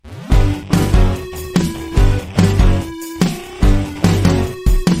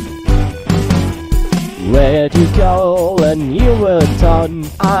down.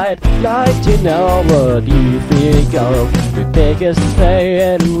 I'd like to know what you think of your biggest pain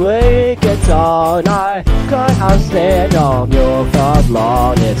and wake it on. I can't stand on your front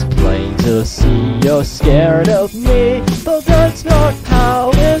lawn. It's plain to see you're scared of me, but that's not how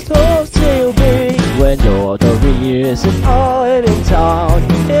it's supposed to be. When you're the reason I'm in town,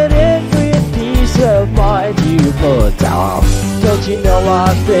 and every piece of mind you put down. Don't you know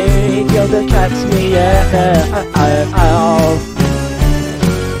I think you're the cat's me out?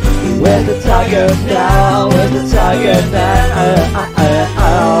 Where's the tiger now? Where's the tiger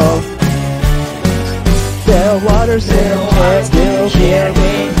now? There Watterson, can you hear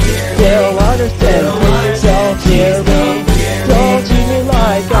me? There Watterson, please don't hear me. Don't treat me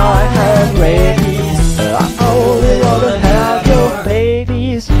like I have rabies. I only wanna have your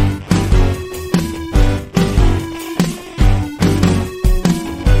babies.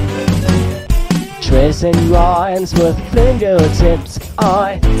 Tracing lines with fingertips,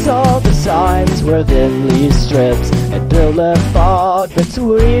 I saw the signs were thinly strips and built a thought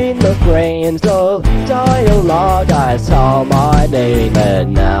between the grains of dialogue. I saw my name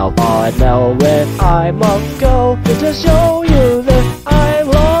and now I know when I must go to show you that I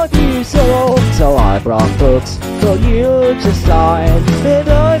want you so. So I brought books for you to sign, and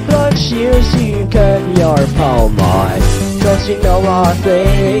I brought shoes you can your palm mine. Don't you know I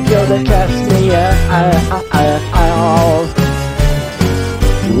think you're the cat's me out?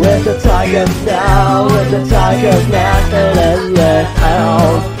 With the tiger now, with the tiger now,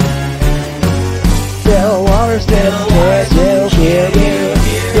 There Watterson, can't you hear me?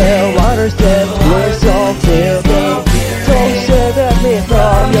 There Watterson, please don't fear me. Don't stare at me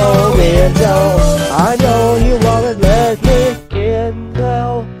from your window. I know you wanna let me in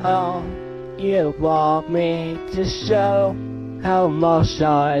though. You want me to show how much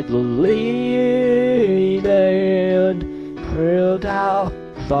I believe and proved how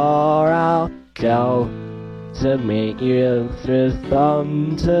far I'll go to meet you through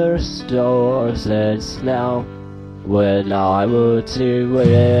thunderstorms and snow. When I would do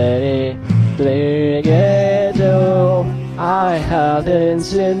anything at all, I happen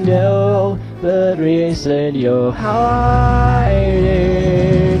to know the reason you're hiding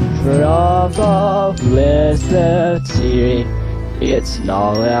from publicity. It's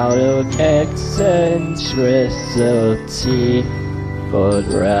not out of eccentricity, but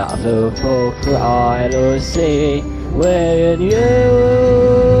rather for privacy. When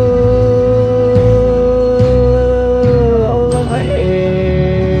you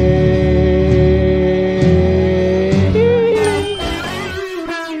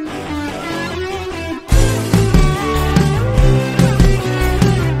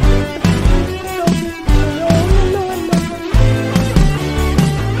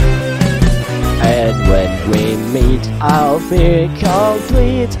I'll be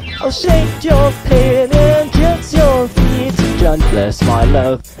complete. I'll shake your pain and kiss your feet. John bless my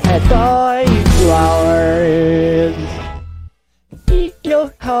love and thy flowers. Eat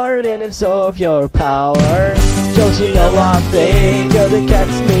your heart and absorb your power. Don't you know I think you're the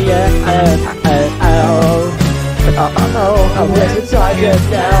cat's me out? Where's the tiger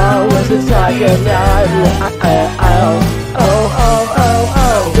now? Where's the tiger now?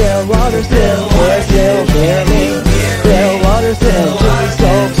 There Watterson, please don't hear me. There Watterson, please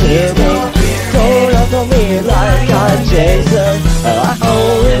don't hear me. Don't look at me like I'm Jason. I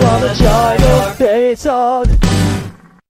only wanna try your face on.